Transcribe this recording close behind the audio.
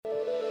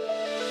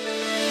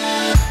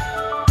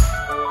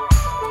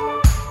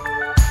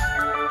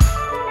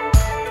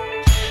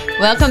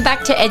Welcome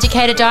back to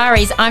Educator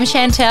Diaries. I'm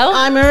Chantel.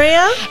 I'm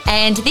Maria.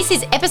 And this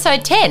is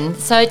episode 10.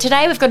 So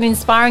today we've got an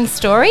inspiring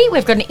story.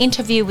 We've got an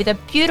interview with a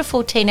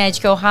beautiful teenage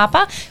girl,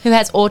 Harper, who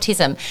has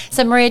autism.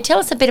 So Maria, tell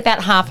us a bit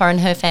about Harper and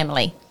her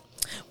family.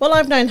 Well,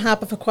 I've known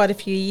Harper for quite a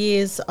few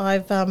years.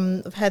 I've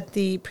had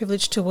the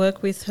privilege to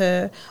work with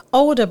her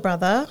older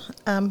brother,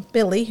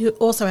 Billy, who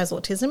also has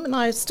autism, and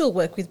I still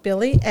work with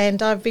Billy.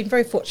 And I've been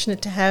very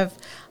fortunate to have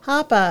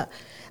Harper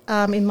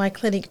in my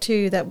clinic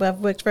too, that I've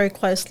worked very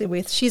closely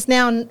with. She's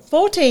now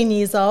 14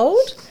 years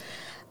old,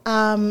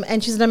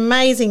 and she's an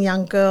amazing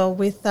young girl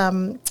with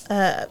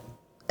a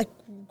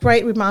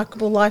great,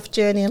 remarkable life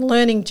journey and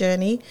learning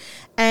journey.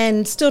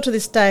 And still to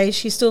this day,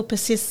 she still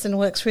persists and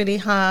works really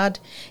hard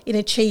in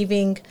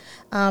achieving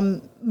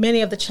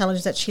many of the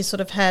challenges that she sort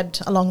of had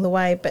along the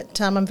way.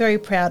 But I'm very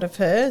proud of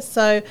her.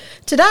 So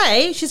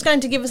today, she's going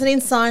to give us an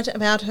insight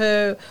about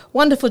her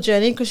wonderful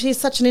journey, because she's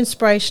such an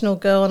inspirational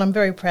girl and I'm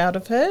very proud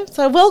of her.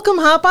 So welcome,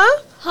 Harper.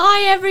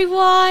 Hi,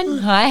 everyone.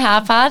 Hi,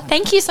 Harper.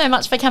 Thank you so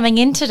much for coming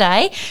in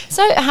today.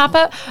 So,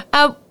 Harper,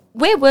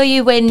 where were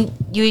you when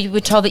you were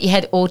told that you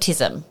had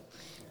autism?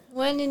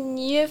 When in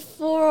year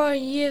 4 or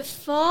year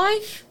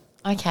 5,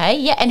 Okay,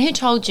 yeah, and who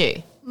told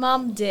you?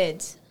 Mum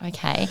did.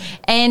 Okay,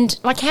 and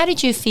how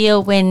did you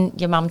feel when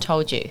your mum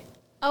told you?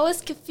 I was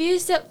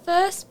confused at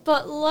first,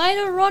 but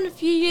later on, a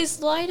few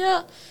years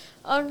later,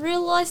 I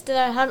realised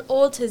that I had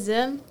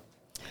autism.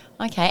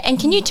 Okay, and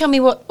can you tell me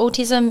what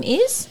autism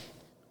is?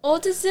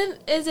 Autism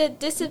is a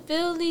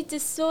disability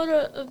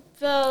disorder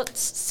about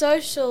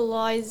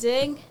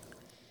socialising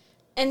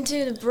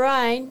into the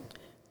brain.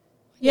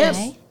 Yes.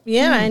 Okay.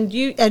 Yeah, and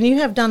you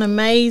have done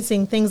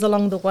amazing things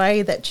along the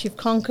way, that you've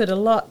conquered a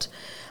lot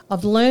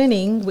of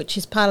learning, which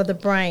is part of the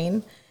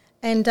brain.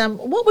 And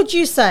what would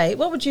you say?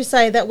 What would you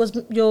say that was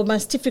your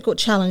most difficult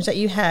challenge that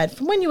you had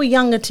from when you were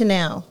younger to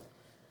now?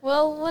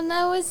 Well, when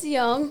I was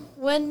young,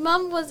 when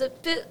Mum was a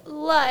bit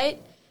late,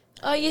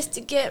 I used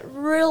to get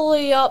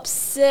really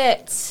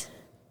upset.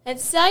 And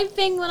same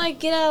thing when I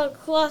get out of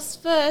class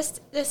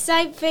first, the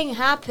same thing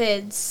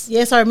happens.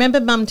 Yes, I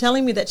remember Mum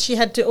telling me that she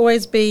had to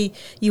always be,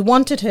 you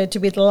wanted her to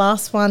be the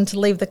last one to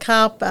leave the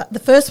the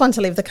first one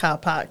to leave the car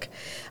park.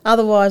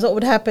 Otherwise, what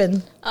would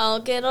happen? I'll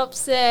get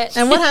upset.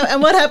 And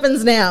what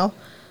happens now?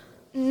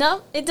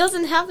 No, it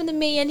doesn't happen to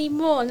me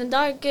anymore, and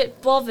I don't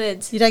get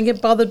bothered. You don't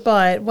get bothered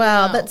by it.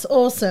 Wow, No. That's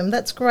awesome.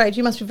 That's great.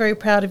 You must be very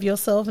proud of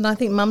yourself, and I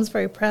think Mum's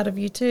very proud of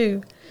you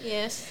too.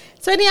 Yes.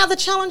 So any other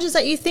challenges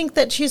that you think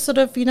that you sort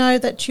of,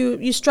 that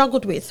you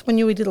struggled with when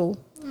you were little?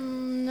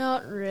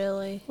 Not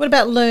really. What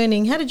about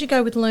learning? How did you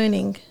go with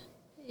learning?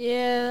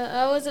 Yeah,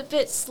 I was a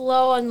bit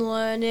slow on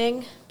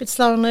learning. A bit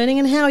slow in learning.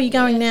 And how are you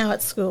going now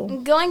at school?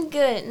 I'm going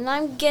good, and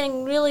I'm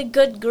getting really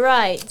good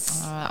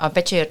grades. I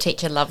bet your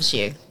teacher loves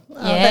you.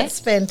 Oh,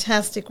 that's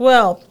fantastic.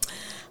 Well,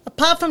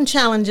 apart from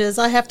challenges,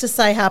 I have to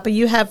say, Harper,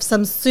 you have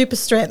some super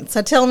strengths.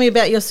 So tell me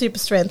about your super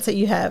strengths that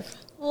you have.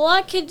 Well,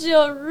 I can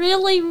do it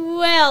really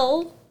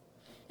well,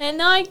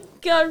 and I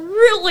go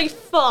really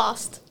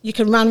fast. You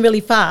can run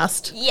really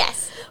fast.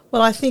 Yes.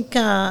 Well, I think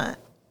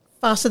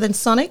faster than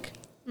Sonic.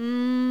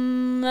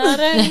 I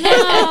don't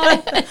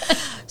know.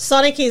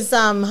 Sonic is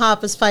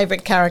Harper's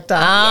favourite character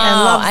and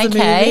Oh, loves the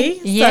okay.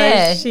 movie.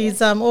 Yeah. So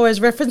she's always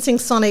referencing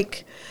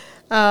Sonic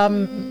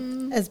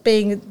as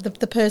being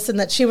the person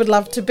that she would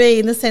love to be,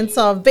 in the sense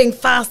of being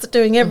fast at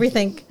doing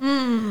everything.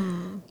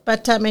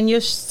 But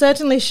you're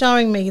certainly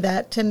showing me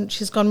that, and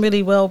she's gone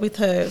really well with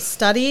her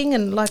studying.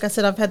 And like I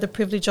said, I've had the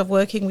privilege of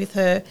working with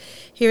her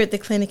here at the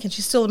clinic, and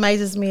she still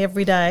amazes me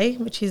every day,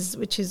 which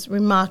is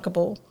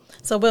remarkable.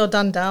 So well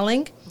done,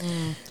 darling.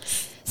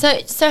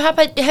 So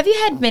Harper, have you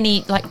had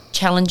many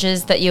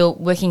challenges that you're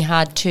working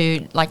hard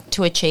to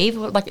achieve?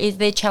 Is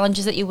there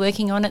challenges that you're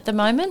working on at the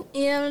moment?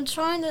 Yeah, I'm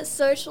trying to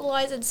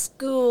socialise at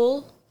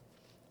school.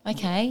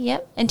 Okay,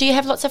 yep. And do you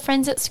have lots of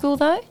friends at school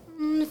though?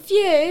 A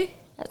few.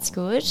 That's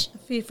good. A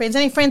few friends.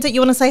 Any friends that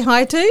you want to say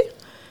hi to?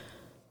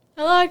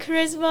 Hello,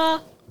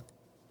 Charisma.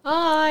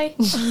 Hi.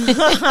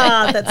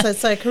 That's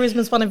so.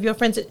 Charisma's one of your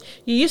friends.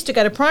 You used to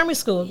go to primary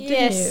school, didn't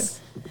Yes.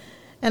 you?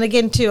 And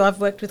again, too, I've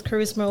worked with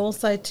Charisma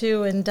also,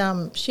 too, and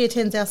she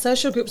attends our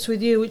social groups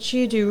with you, which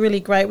you do really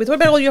great with. What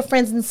about all your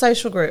friends in the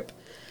social group?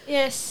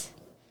 Yes.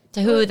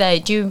 So who are they?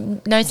 Do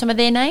you know some of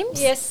their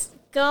names? Yes.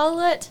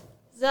 Scarlett,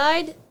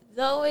 Zaid,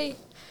 Zoe,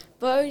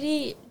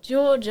 Bodie,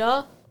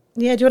 Georgia.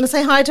 Yeah, do you want to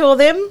say hi to all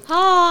them?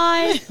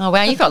 Hi. Oh,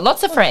 wow, you've got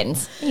lots of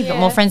friends. You've got Yeah.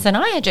 more friends than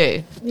I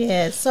do.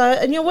 Yeah, so,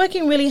 and you're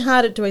working really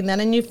hard at doing that,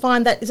 and you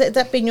find that, is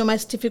that been your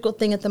most difficult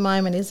thing at the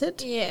moment, is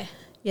it? Yeah.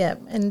 Yeah,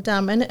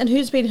 and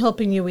who's been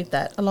helping you with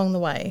that along the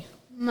way?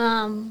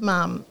 Mum.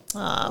 Mum.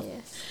 Ah,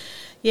 Yes.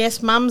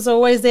 yes, Mum's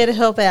always there to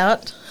help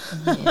out.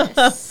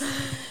 Yes.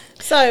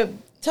 So,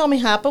 tell me,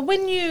 Harper,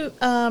 when you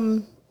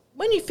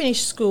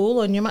finish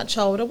school and you're much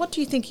older, what do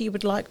you think you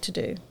would like to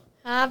do?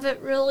 I haven't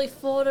really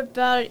thought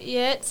about it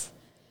yet.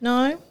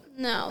 No?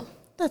 No.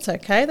 That's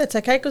okay,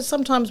 because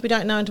sometimes we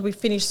don't know until we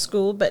finish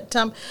school. But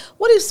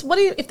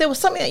if there was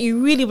something that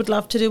you really would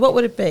love to do, what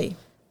would it be?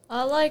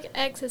 I like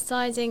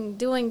exercising,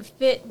 doing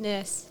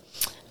fitness.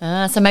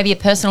 So maybe a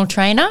personal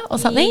trainer or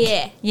something?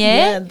 Yeah.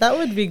 Yeah? that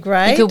would be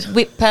great. You could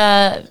whip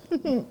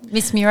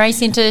Miss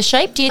Murace into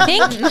shape, do you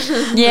think?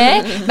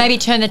 Yeah? Maybe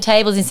turn the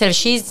tables instead of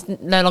she's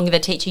no longer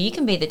the teacher, you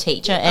can be the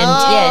teacher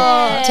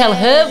and tell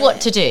her what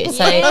to do.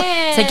 So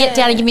get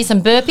down and give me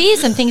some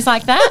burpees and things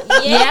like that.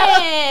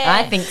 Yeah.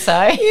 I think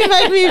so.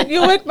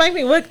 You make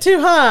me work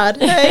too hard.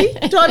 Hey,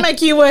 do I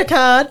make you work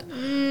hard?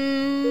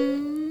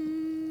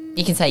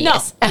 You can say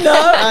yes.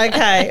 No.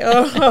 Okay.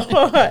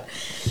 All right.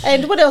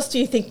 And what else do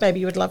you think maybe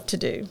you would love to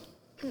do?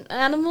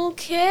 Animal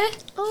care.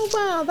 Oh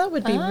wow, that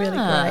would be really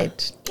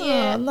great.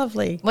 Yeah. Oh,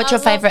 lovely. What's your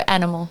favourite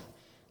animal?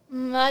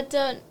 I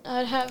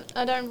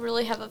don't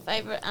really have a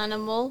favourite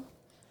animal,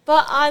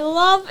 but I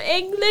love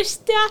English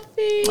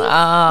staffing.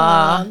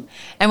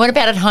 And what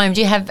about at home?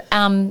 Do you have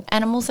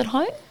animals at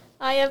home?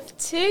 I have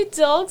 2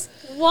 dogs,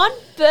 1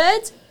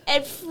 bird,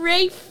 and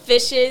 3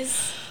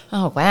 fishes.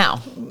 Oh wow,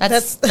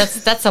 that's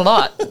a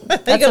lot.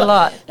 That's a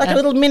lot. Like a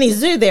little mini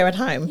zoo there at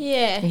home.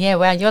 Yeah. Yeah,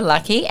 wow, you're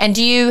lucky. And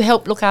do you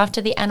help look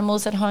after the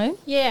animals at home?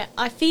 Yeah,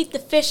 I feed the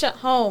fish at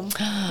home.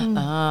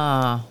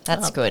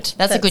 That's good.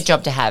 That's a good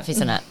job to have,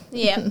 isn't it?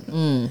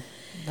 Yeah.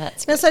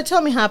 That's Now, so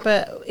tell me,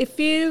 Harper, if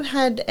you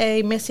had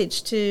a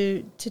message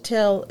to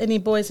tell any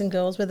boys and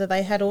girls, whether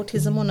they had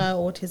autism or no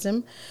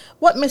autism,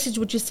 what message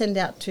would you send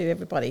out to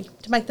everybody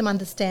to make them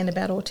understand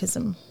about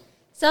autism?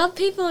 Some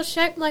people are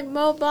shaped like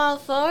mobile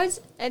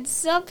phones, and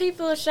some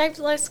people are shaped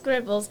like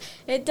scribbles.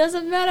 It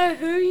doesn't matter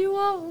who you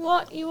are,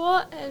 what you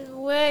are,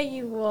 and where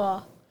you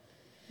are.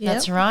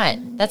 That's right.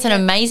 That's an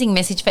amazing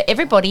message for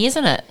everybody,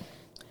 isn't it?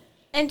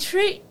 And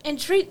treat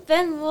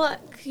them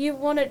like you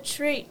want to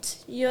treat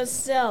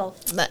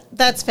yourself.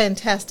 That's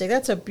fantastic.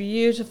 That's a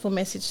beautiful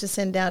message to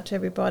send out to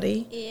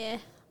everybody. Yeah.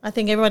 I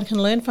think everyone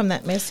can learn from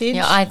that message.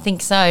 Yeah, I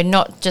think so.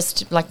 Not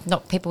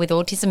people with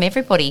autism,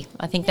 everybody.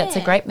 I think that's a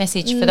great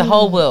message for the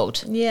whole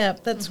world. Yeah,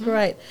 that's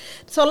great.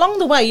 So along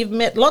the way, you've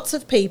met lots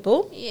of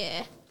people.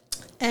 Yeah.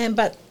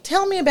 But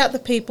tell me about the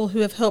people who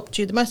have helped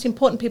you, the most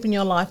important people in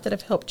your life that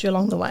have helped you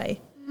along the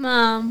way.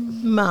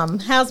 Mum.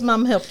 How's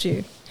Mum helped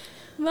you?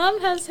 Mum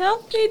has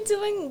helped me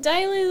doing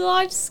daily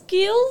life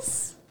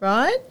skills.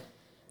 Right?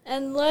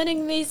 And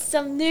learning me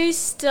some new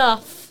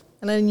stuff.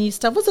 And then new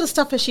stuff. What sort of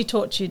stuff has she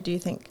taught you, do you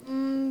think?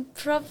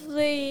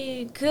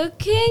 Probably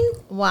cooking.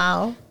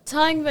 Wow.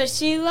 Tying my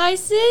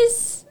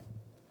shoelaces.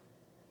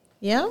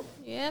 Yeah?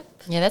 Yep.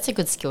 Yeah, that's a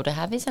good skill to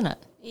have, isn't it?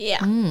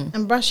 Yeah.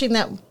 And brushing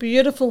that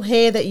beautiful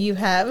hair that you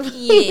have.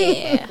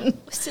 Yeah.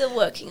 We're still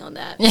working on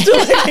that.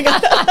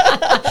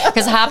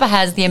 Because Harper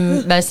has the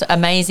most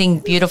amazing,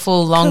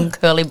 beautiful, long,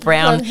 curly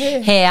brown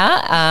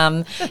hair.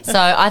 So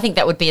I think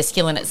that would be a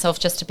skill in itself,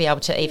 just to be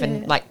able to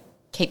even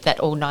keep that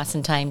all nice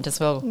and tamed as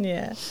well.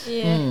 Yeah.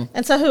 Yeah.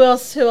 And so who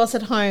else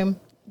at home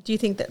do you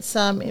think that's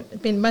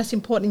been most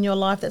important in your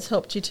life that's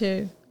helped you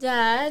too?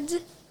 Dad.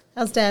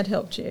 How's Dad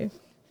helped you?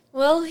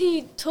 Well,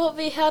 he taught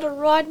me how to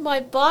ride my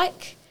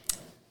bike.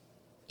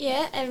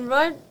 Yeah,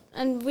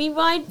 and we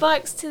ride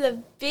bikes to the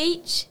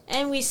beach,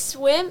 and we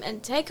swim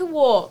and take a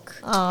walk.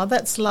 Oh,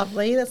 that's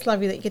lovely. That's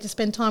lovely that you get to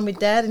spend time with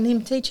Dad and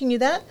him teaching you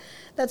that.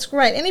 That's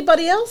great.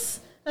 Anybody else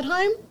at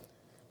home?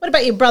 What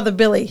about your brother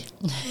Billy?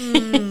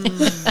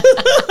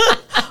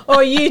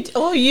 or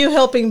you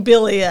helping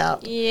Billy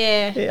out?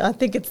 Yeah. I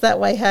think it's that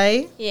way,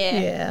 hey?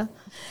 Yeah.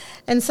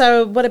 And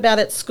so what about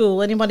at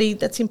school? Anybody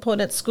that's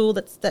important at school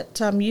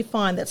that you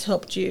find that's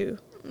helped you?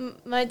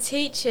 My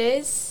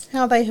teachers.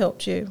 How they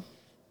helped you?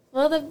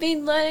 Well, they've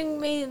been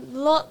learning me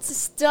lots of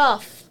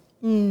stuff.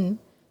 And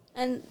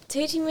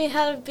teaching me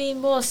how to be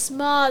more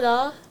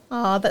smarter.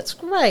 Oh, that's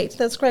great.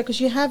 That's great because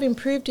you have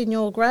improved in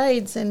your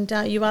grades and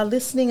you are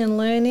listening and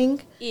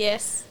learning.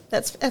 Yes.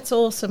 That's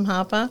awesome,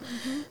 Harper.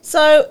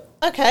 So,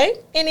 okay,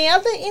 any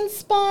other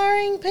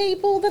inspiring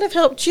people that have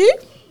helped you?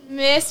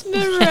 Miss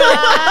Murray.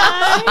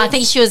 I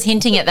think she was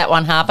hinting at that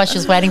one, Harper. She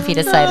was waiting for you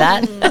to say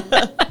that.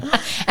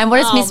 And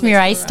what has Miss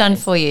Murray done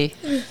for you?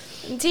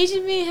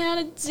 Teaching me how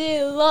to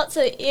do lots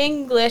of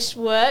English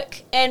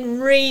work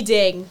and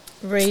reading.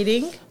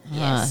 Reading?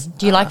 Yes.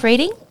 Do you like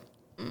reading?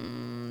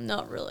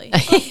 Not really.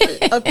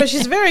 But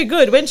she's very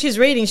good. When she's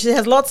reading, she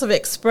has lots of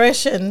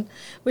expression,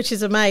 which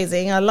is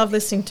amazing. I love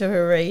listening to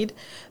her read.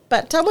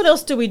 But what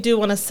else do we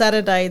do on a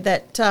Saturday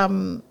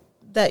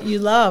that you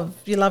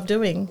love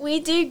doing? We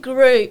do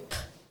group.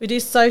 We do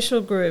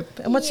social group.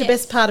 And what's your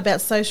best part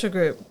about social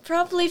group?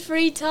 Probably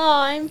free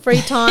time.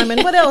 Free time.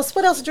 And what else?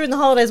 What else during the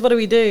holidays? What do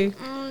we do?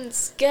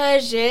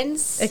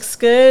 Excursions.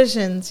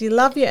 Excursions. You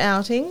love your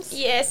outings?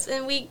 Yes,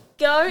 and we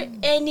go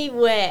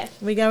anywhere.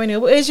 We go anywhere.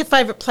 Where's your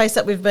favourite place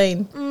that we've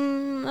been?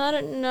 I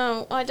don't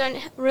know. I don't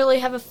really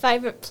have a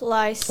favourite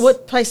place.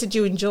 What place did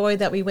you enjoy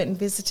that we went and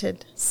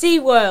visited?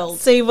 SeaWorld.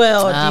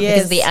 SeaWorld, yes.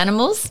 Because of the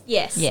animals?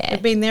 Yes. Yeah.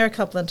 We've been there a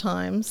couple of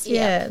times.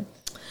 Yeah. Yeah.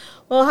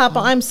 Well, Harper,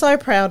 I'm so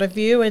proud of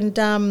you, and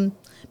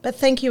but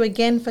thank you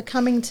again for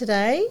coming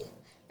today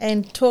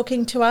and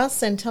talking to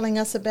us and telling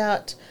us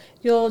about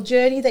your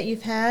journey that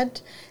you've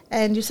had.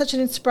 And you're such an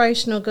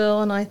inspirational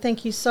girl, and I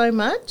thank you so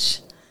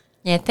much.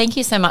 Yeah, thank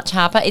you so much,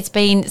 Harper. It's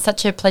been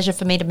such a pleasure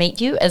for me to meet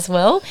you as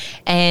well.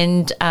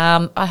 And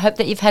I hope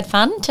that you've had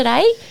fun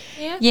today.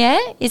 Yeah. Yeah?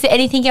 Is there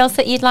anything else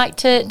that you'd like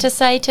to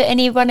say to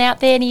anyone out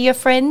there, any of your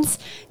friends?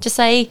 To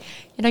say,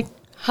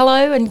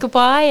 hello and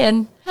goodbye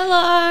and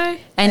Hello.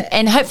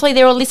 and hopefully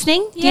they're all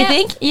listening, do you Yeah.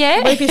 think?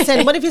 Yeah?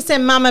 What if you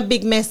send Mum a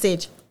big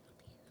message?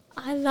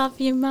 I love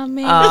you,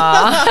 Mummy.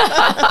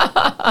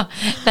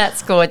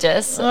 That's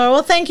gorgeous. Oh,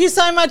 well, thank you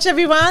so much,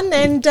 everyone.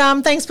 And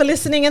thanks for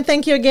listening. And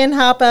thank you again,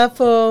 Harper,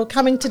 for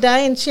coming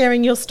today and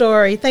sharing your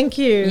story. Thank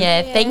you.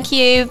 Yeah, thank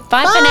you.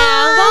 Bye for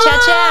now. Ciao,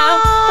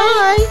 ciao.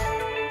 Bye.